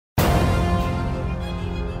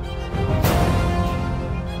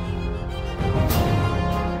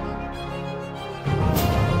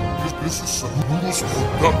Tazz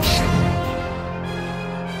production.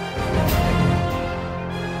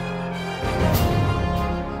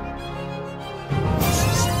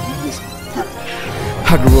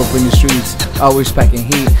 I grew up in the streets, always packing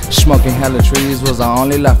heat. Smoking hella trees was the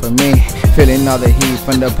only life for me. Feeling all the heat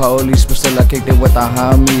from the police, but still I kicked it with the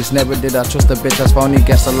homies. Never did I trust a bitch that's phony.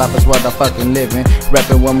 Gangsta life is what I fucking living.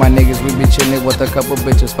 Rapping with my niggas, we be chilling with a couple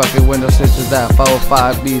bitches. Fucking with no sisters that 4 or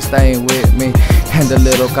 5 be staying with me. And the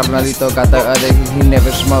little carnalito got the other, he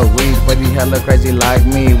never smoked weed, but he hella crazy like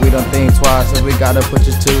me. We don't think twice if we gotta put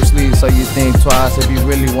you to sleep, so you think twice if you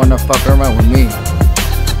really wanna fuck around with me.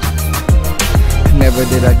 Never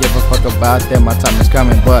did I give a fuck about that, my time is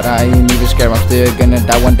coming, but I ain't even scared, I'm still gonna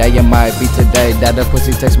die one day, it might be today that the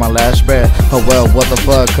pussy takes my last breath. Oh well, what the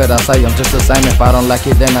fuck could I say, I'm just the same, if I don't like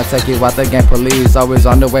it then I take it out the game. Police always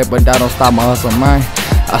on the way, but that don't stop my hustle, man.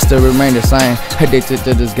 I still remain the same, addicted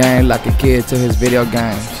to this game like a kid to his video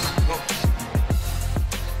games.